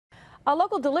A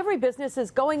local delivery business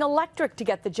is going electric to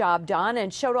get the job done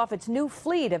and showed off its new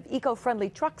fleet of eco-friendly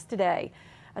trucks today.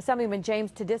 Assemblyman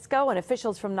James Tedisco and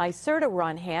officials from NYSERDA were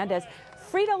on hand as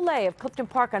Frito Lay of Clifton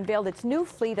Park unveiled its new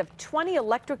fleet of 20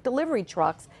 electric delivery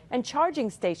trucks and charging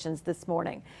stations this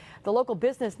morning. The local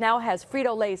business now has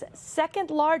Frito Lay's second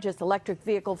largest electric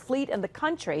vehicle fleet in the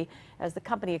country as the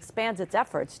company expands its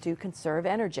efforts to conserve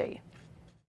energy.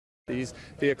 These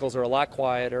vehicles are a lot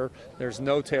quieter, there's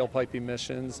no tailpipe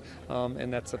emissions,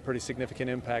 and that's a pretty significant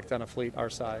impact on a fleet our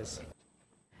size.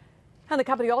 And the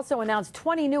company also announced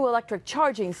 20 new electric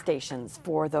charging stations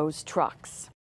for those trucks.